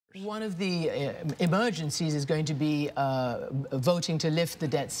One of the emergencies is going to be voting to lift the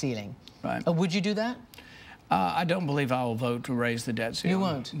debt ceiling. Right. Would you do that? I don't believe I will vote to raise the debt ceiling. You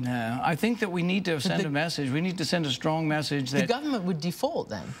won't? No. I think that we need to send a message. We need to send a strong message that... The government would default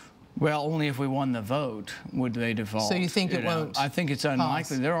then? Well, only if we won the vote would they default. So you think it won't? I think it's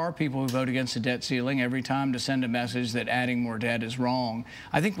unlikely. Pass. There are people who vote against the debt ceiling every time to send a message that adding more debt is wrong.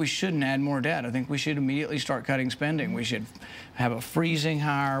 I think we shouldn't add more debt. I think we should immediately start cutting spending. We should have a freezing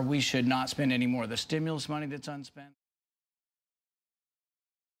hire. We should not spend any more of the stimulus money that's unspent.